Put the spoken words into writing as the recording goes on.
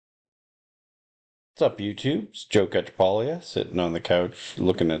What's up, YouTube? It's Joe Cachapalia sitting on the couch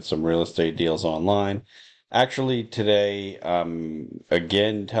looking at some real estate deals online. Actually, today I'm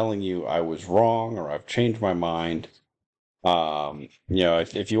again telling you I was wrong or I've changed my mind.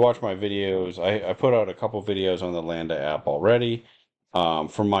 If you watch my videos, I put out a couple videos on the Landa app already.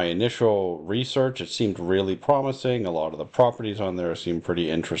 From my initial research, it seemed really promising. A lot of the properties on there seemed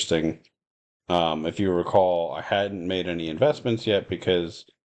pretty interesting. If you recall, I hadn't made any investments yet because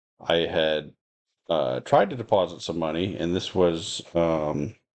I had tried to deposit some money, and this was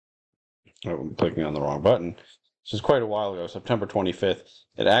I'm clicking on the wrong button. This is quite a while ago, September 25th.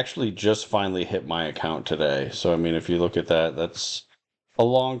 It actually just finally hit my account today. So I mean, if you look at that, that's a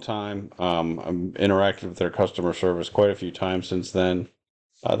long time. I'm interacted with their customer service quite a few times since then.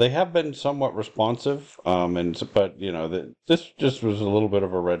 They have been somewhat responsive, but this just was a little bit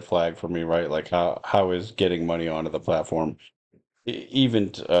of a red flag for me, right? Like how is getting money onto the platform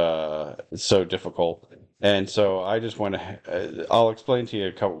even so difficult. And so I just want to, I'll explain to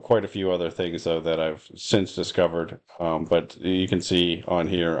you quite a few other things though that I've since discovered. But you can see on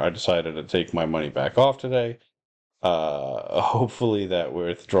here, I decided to take my money back off today. Hopefully that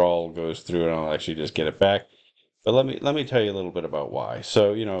withdrawal goes through and I'll actually just get it back. But let me tell you a little bit about why.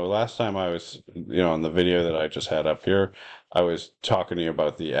 So, last time I was, in the video that I just had up here, I was talking to you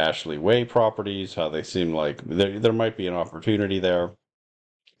about the Ashley Way properties, how they seem like there might be an opportunity there.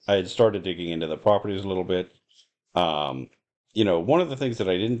 I had started digging into the properties a little bit. One of the things that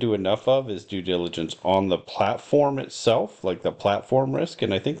I didn't do enough of is due diligence on the platform itself, like the platform risk.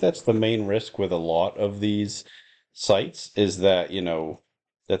 And I think that's the main risk with a lot of these sites is that,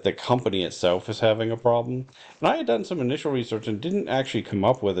 that the company itself is having a problem. And I had done some initial research and didn't actually come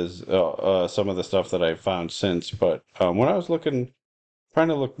up with some of the stuff that I've found since. But when I was trying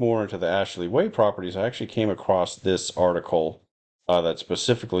to look more into the Ashley Way properties, I actually came across this article that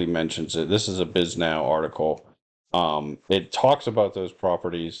specifically mentions it. This is a BizNow article. It talks about those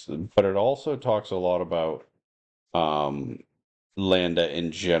properties, but it also talks a lot about um, Landa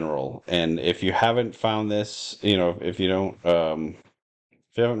in general. And if you haven't found this, if you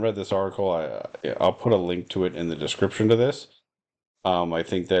haven't read this article, I'll put a link to it in the description to this. I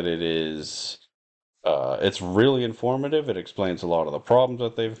think that it's really informative. It explains a lot of the problems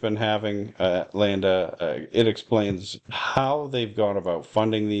that they've been having at Landa. It explains how they've gone about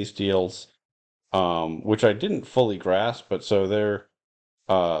funding these deals, which I didn't fully grasp. But so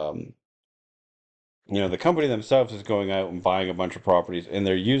um, the company themselves is going out and buying a bunch of properties, and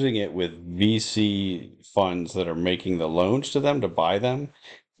they're using it with VC funds that are making the loans to them to buy them,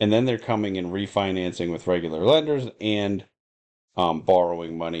 and then they're coming and refinancing with regular lenders and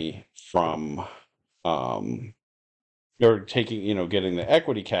borrowing money from um, or taking, getting the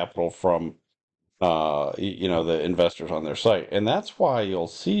equity capital from, the investors on their site. And that's why you'll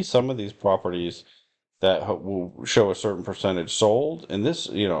see some of these properties that will show a certain percentage sold. And this,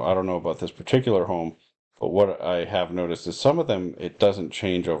 I don't know about this particular home, but what I have noticed is some of them, it doesn't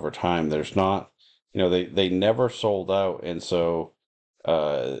change over time. There's not, they never sold out. And so,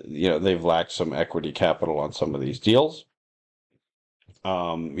 they've lacked some equity capital on some of these deals.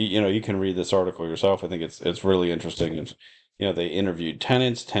 You can read this article yourself. I think it's really interesting. It's, they interviewed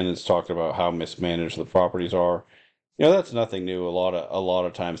tenants. Tenants talked about how mismanaged the properties are. That's nothing new. A lot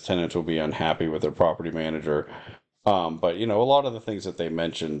of times tenants will be unhappy with their property manager. But a lot of the things that they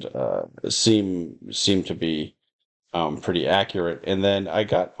mentioned seem to be pretty accurate. And then I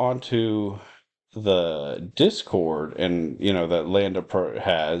got onto the Discord and that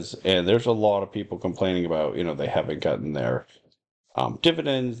has, and there's a lot of people complaining about they haven't gotten their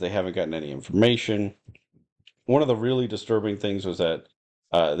dividends. They haven't gotten any information. One of the really disturbing things was that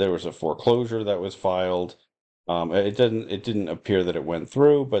there was a foreclosure that was filed. It didn't appear that it went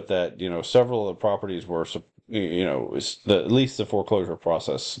through, but that several of the properties were at least the foreclosure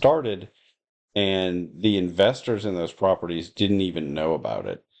process started, and the investors in those properties didn't even know about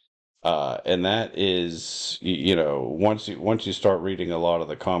it. And that is, once you start reading a lot of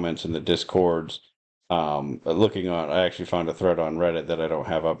the comments in the discords, I actually found a thread on Reddit that I don't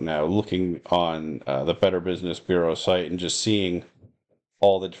have up now, looking on the Better Business Bureau site and just seeing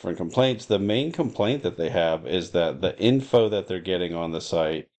all the different complaints. The main complaint that they have is that the info that they're getting on the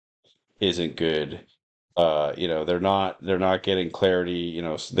site isn't good. They're not getting clarity.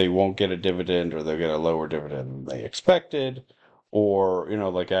 They won't get a dividend, or they'll get a lower dividend than they expected. Or,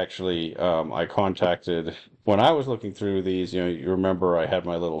 like actually, I contacted when I was looking through these. You remember I had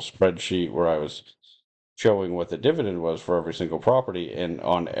my little spreadsheet where I was showing what the dividend was for every single property, and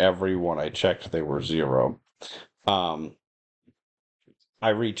on every one I checked, they were zero. Um, I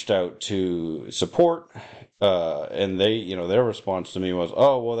reached out to support, and they, their response to me was,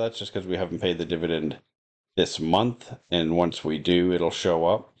 "Oh, well, that's just because we haven't paid the dividend this month, and once we do, it'll show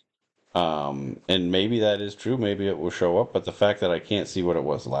up." And maybe that is true. Maybe it will show up, but the fact that I can't see what it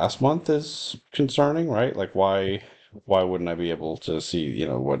was last month is concerning, right? Like, why wouldn't I be able to see,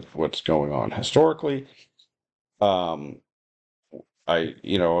 what's going on historically? Um, I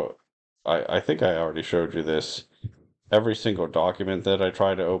think I already showed you this. Every single document that I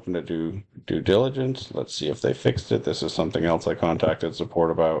try to open to do due diligence, let's see if they fixed it. This is something else I contacted support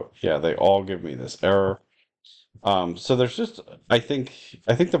about. Yeah, they all give me this error. So there's just, I think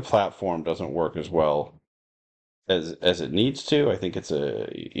the platform doesn't work as well as it needs to. I think it's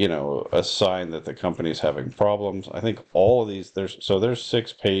a sign that the company's having problems. I think all of these there's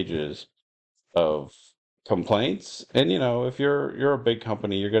 6 pages of complaints, and if you're a big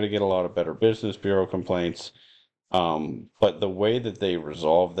company, you're going to get a lot of Better Business Bureau complaints. But the way that they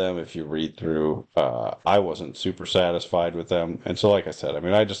resolve them, if you read through, I wasn't super satisfied with them, and so like I said, I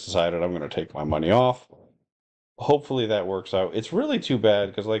mean, I just decided I'm going to take my money off. Hopefully that works out. It's really too bad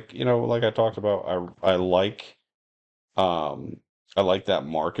because, like I talked about, um I like that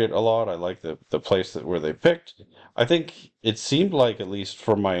market a lot. I like the place where they picked. I think it seemed like, at least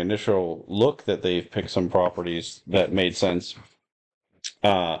from my initial look, that they've picked some properties that made sense.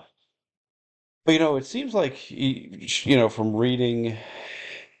 Uh but it seems like, from reading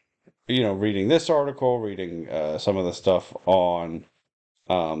this article, reading some of the stuff on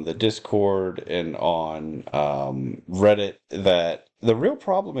the Discord and on Reddit, that the real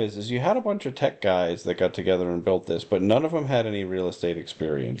problem is you had a bunch of tech guys that got together and built this, but none of them had any real estate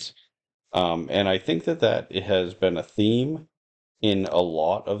experience. And I think that it has been a theme in a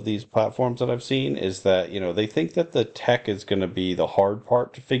lot of these platforms that I've seen, is that, they think that the tech is going to be the hard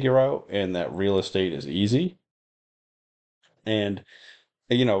part to figure out and that real estate is easy. And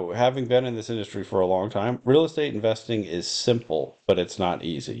having been in this industry for a long time, real estate investing is simple, but it's not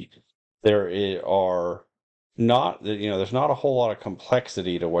easy. Are not, there's not a whole lot of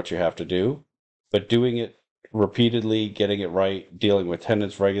complexity to what you have to do, but doing it repeatedly, getting it right, dealing with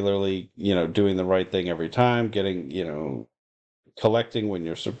tenants regularly, doing the right thing every time, collecting when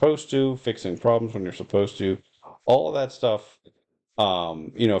you're supposed to, fixing problems when you're supposed to, all of that stuff.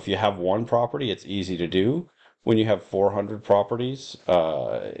 If you have one property, it's easy to do. When you have 400 properties,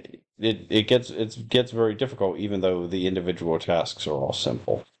 it gets very difficult, even though the individual tasks are all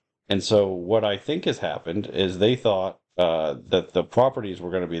simple. And so what I think has happened is they thought that the properties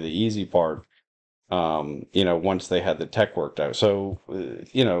were going to be the easy part, once they had the tech worked out. So,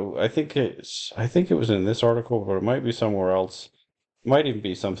 I think it was in this article, but it might be somewhere else. It might even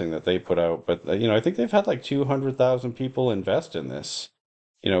be something that they put out. But I think they've had like 200,000 people invest in this.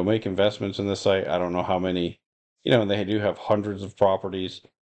 Make investments in this site. I don't know how many. And they do have hundreds of properties.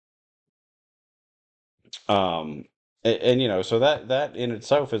 Um, and so that in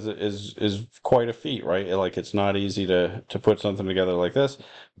itself is quite a feat, right? Like, it's not easy to put something together like this.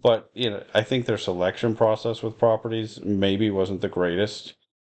 But I think their selection process with properties maybe wasn't the greatest.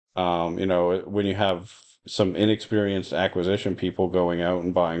 When you have some inexperienced acquisition people going out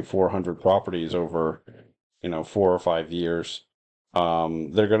and buying 400 properties over 4 or 5 years,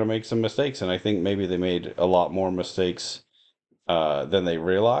 they're going to make some mistakes, and I think maybe they made a lot more mistakes than they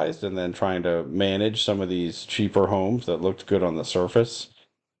realized, and then trying to manage some of these cheaper homes that looked good on the surface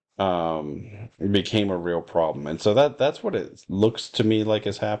became a real problem. And so that's what it looks to me like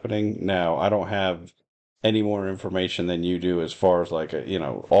is happening now. I don't have any more information than you do, as far as like,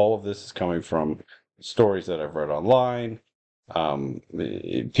 all of this is coming from stories that I've read online,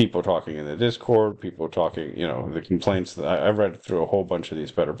 people talking in the Discord, people talking, the complaints that I've read through a whole bunch of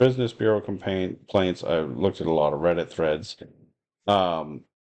these Better Business Bureau complaints. I've looked at a lot of Reddit threads. Um,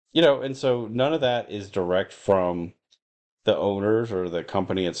 and so none of that is direct from the owners or the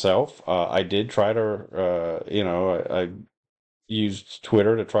company itself. I did try to, I used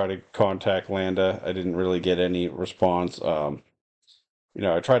Twitter to try to contact Landa. I didn't really get any response.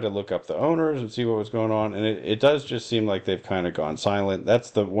 I tried to look up the owners and see what was going on, and it does just seem like they've kind of gone silent.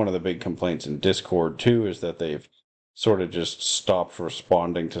 That's one of the big complaints in Discord too, is that they've sort of just stopped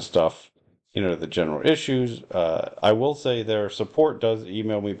responding to stuff, the general issues. I will say their support does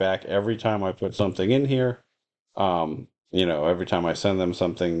email me back every time I put something in here. Every time I send them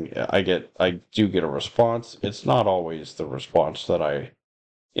something, I do get a response. It's not always the response that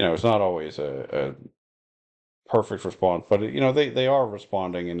it's not always a perfect response, but they are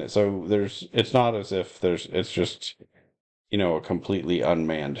responding, and so it's not as if it's just a completely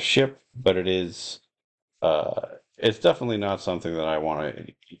unmanned ship, but it is, it's definitely not something that I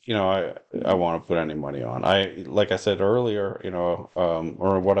want to, I want to put any money on. Like I said earlier,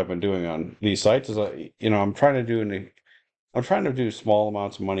 or what I've been doing on these sites is, I'm trying to do small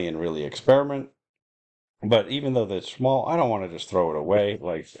amounts of money and really experiment. But even though that's small, I don't want to just throw it away.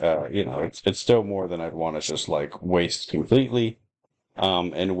 Like, it's still more than I'd want to just like waste completely.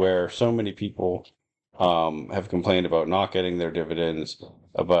 And where so many people have complained about not getting their dividends,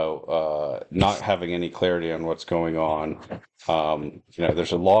 about not having any clarity on what's going on.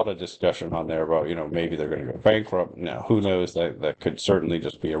 There's a lot of discussion on there about, maybe they're going to go bankrupt. Now, who knows? That could certainly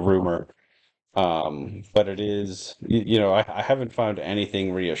just be a rumor. But it is, I haven't found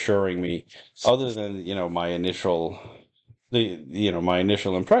anything reassuring me other than, my initial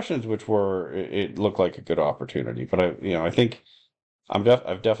impressions, which were it looked like a good opportunity. But I think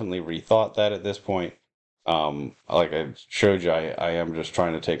I've definitely rethought that at this point. Like I showed you, I am just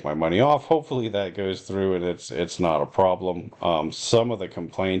trying to take my money off. Hopefully that goes through and it's not a problem. Some of the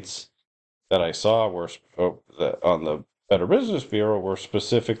complaints that I saw were on the Better Business Bureau were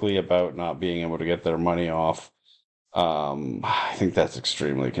specifically about not being able to get their money off. I think that's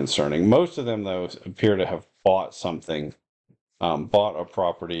extremely concerning. Most of them, though, appear to have bought something, bought a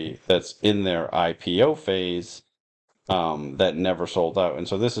property that's in their IPO phase, that never sold out. And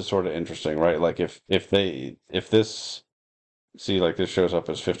so this is sort of interesting, right? Like if this see like this shows up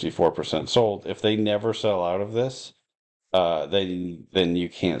as 54% sold, if they never sell out of this, then you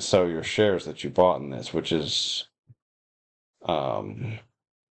can't sell your shares that you bought in this, which is um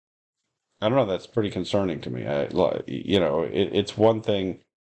I don't know, that's pretty concerning to me. It's one thing.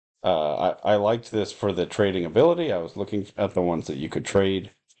 I liked this for the trading ability. I was looking at the ones that you could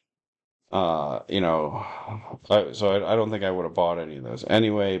trade. I don't think I would have bought any of those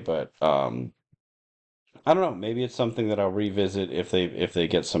anyway, but I don't know. Maybe it's something that I'll revisit if they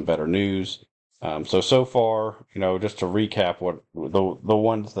get some better news. So far, just to recap, what the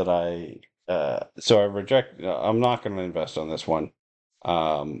ones that I reject. I'm not going to invest on this one.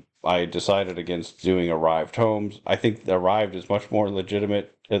 I decided against doing Arrived Homes. I think the Arrived is much more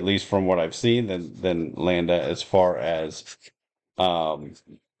legitimate, at least from what I've seen, than Landa, as far as um,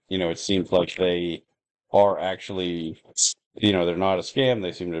 it seems like they are actually, they're not a scam.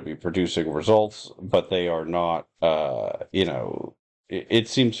 They seem to be producing results, but they are not, it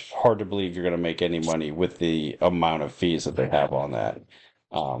seems hard to believe you're going to make any money with the amount of fees that they have on that.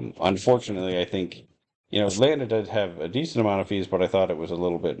 Unfortunately, I think, Atlanta did have a decent amount of fees, but I thought it was a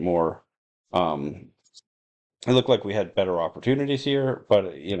little bit more, um, it looked like we had better opportunities here,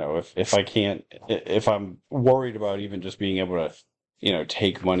 but if I can't, if I'm worried about even just being able to,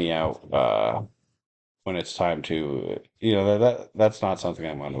 take money out when it's time to, that's not something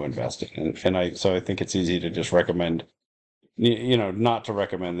I want to invest in, and I think it's easy to just recommend, not to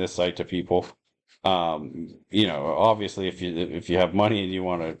recommend this site to people. Obviously, if you have money and you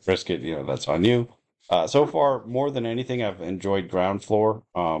want to risk it, that's on you. So far, more than anything, I've enjoyed Ground Floor.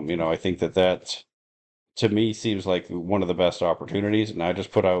 I think that to me seems like one of the best opportunities. And I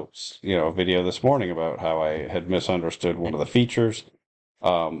just put out, a video this morning about how I had misunderstood one of the features.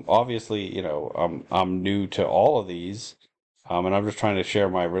 Obviously, I'm new to all of these, and I'm just trying to share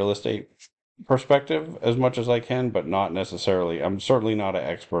my real estate perspective as much as I can, but not necessarily. I'm certainly not an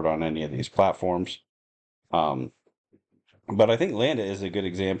expert on any of these platforms. Um, but I think Landa is a good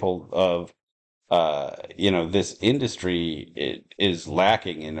example of, this industry is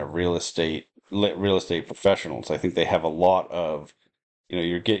lacking in a real estate professionals. I think they have a lot of,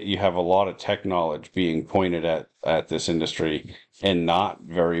 you have a lot of tech knowledge being pointed at this industry, and not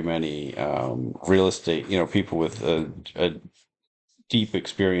very many real estate, people with a deep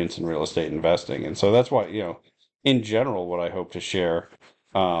experience in real estate investing. And so that's why, in general, what I hope to share.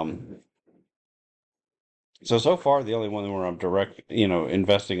 Um, so far, the only one where I'm direct,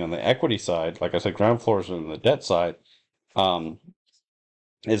 investing on the equity side, like I said, ground floors on the debt side, um,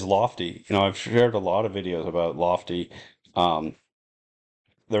 is Lofty. I've shared a lot of videos about Lofty. Um,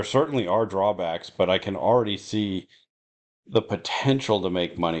 there certainly are drawbacks, but I can already see the potential to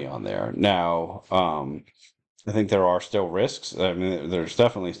make money on there. Now, I think there are still risks. I mean, there's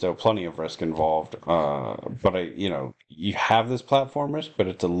definitely still plenty of risk involved. But you have this platform risk, but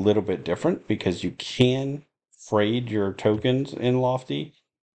it's a little bit different because you can trade your tokens in Lofty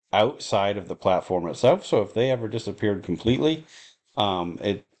outside of the platform itself. So if they ever disappeared completely,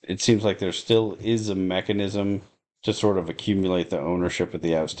 it seems like there still is a mechanism to sort of accumulate the ownership of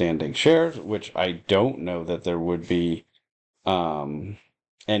the outstanding shares, which I don't know that there would be um,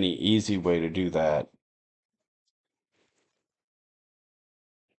 any easy way to do that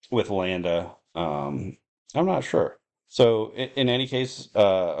with Landa. I'm not sure. So in any case,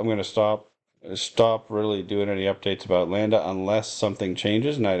 I'm going to stop stop really doing any updates about Landa unless something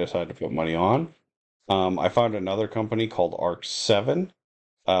changes and I decide to put money on. I found another company called Arc 7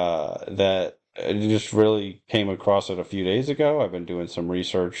 that just really came across it a few days ago. I've been doing some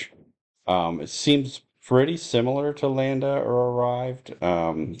research. It seems pretty similar to Landa or Arrived.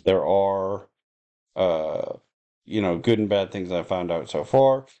 There are, uh, good and bad things I found out so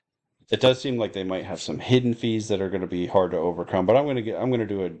far. It does seem like they might have some hidden fees that are going to be hard to overcome, but I'm gonna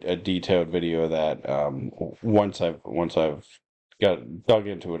do a detailed video of that once I've got dug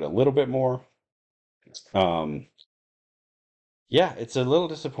into it a little bit more. Um, yeah, it's a little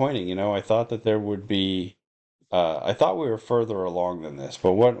disappointing. I thought that there would be. I thought we were further along than this,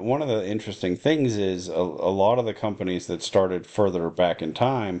 but one of the interesting things is a lot of the companies that started further back in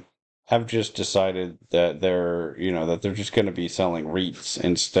time have just decided that they're just going to be selling REITs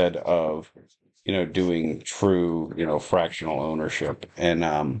instead of, doing true, fractional ownership. And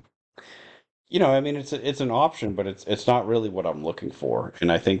I mean, it's an option, but it's not really what I'm looking for.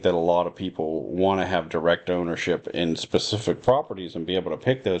 And I think that a lot of people want to have direct ownership in specific properties and be able to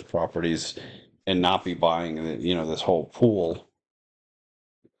pick those properties and not be buying, this whole pool.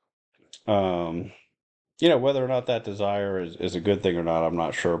 Um, whether or not that desire is a good thing or not, I'm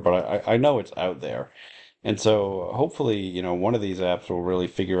not sure, but I know it's out there. And so hopefully, one of these apps will really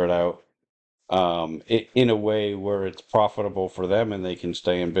figure it out in a way where it's profitable for them and they can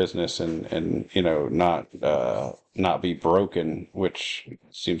stay in business and not be broken, which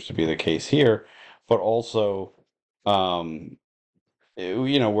seems to be the case here, but also um,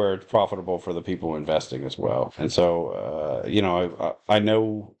 where it's profitable for the people investing as well. And so I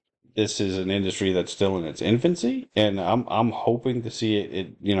know this is an industry that's still in its infancy, and I'm hoping to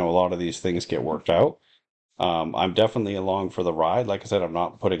see a lot of these things get worked out. I'm definitely along for the ride. Like I said, I'm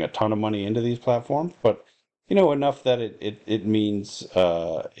not putting a ton of money into these platforms, but enough that it means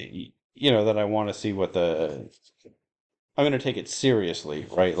that I want to see what the I'm going to take it seriously,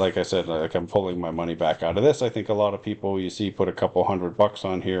 right? Like I said, like I'm pulling my money back out of this. I think a lot of people you see put a couple $100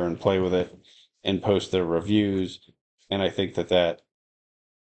 on here and play with it and post their reviews, and I think that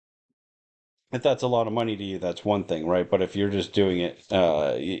if that's a lot of money to you, that's one thing, right? But if you're just doing it,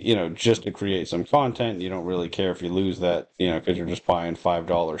 just to create some content, you don't really care if you lose that, because you're just buying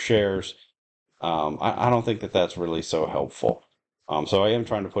 $5 shares. I don't think that that's really so helpful. So I am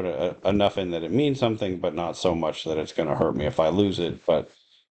trying to put enough in that it means something, but not so much that it's going to hurt me if I lose it. But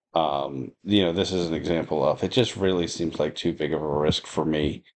this is an example of it. Just really seems like too big of a risk for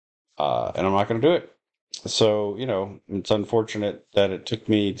me, and I'm not going to do it. So, it's unfortunate that it took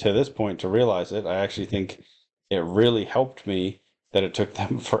me to this point to realize it. I actually think it really helped me that it took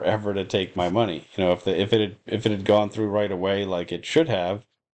them forever to take my money. If it had gone through right away like it should have,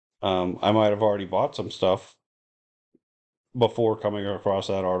 I might have already bought some stuff before coming across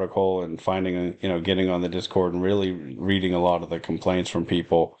that article and finding, getting on the Discord and really reading a lot of the complaints from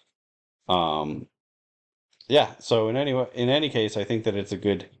people. Um, yeah, so in any case, I think that it's a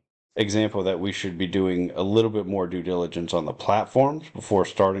good example that we should be doing a little bit more due diligence on the platforms before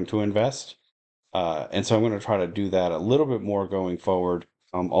starting to invest. And so I'm going to try to do that a little bit more going forward.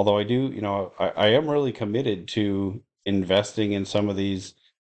 Although I do, I am really committed to investing in some of these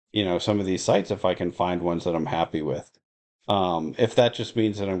sites if I can find ones that I'm happy with. If that just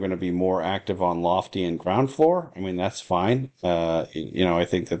means that I'm going to be more active on Lofty and Ground Floor, I mean, that's fine. I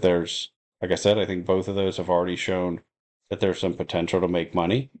think that like I said, I think both of those have already shown that there's some potential to make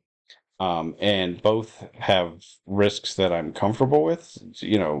money. And both have risks that I'm comfortable with,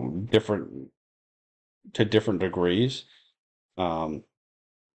 different to different degrees. Um,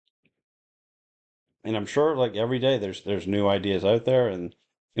 and I'm sure like every day there's new ideas out there, and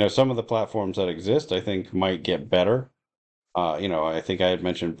some of the platforms that exist I think might get better. I think I had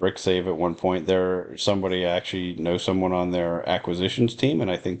mentioned BrickSave at one point. Somebody actually knows someone on their acquisitions team, and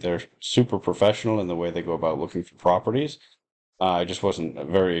I think they're super professional in the way they go about looking for properties. I just wasn't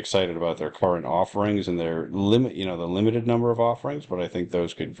very excited about their current offerings and their the limited number of offerings, but I think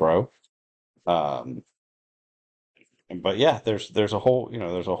those could grow. Um, but yeah, there's a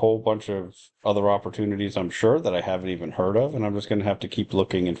whole bunch of other opportunities I'm sure that I haven't even heard of, and I'm just going to have to keep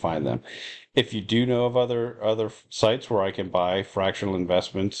looking and find them. If you do know of other sites where I can buy fractional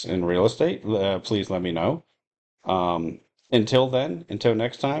investments in real estate, please let me know. Until then, until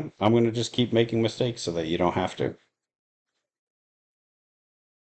next time, I'm going to just keep making mistakes so that you don't have to.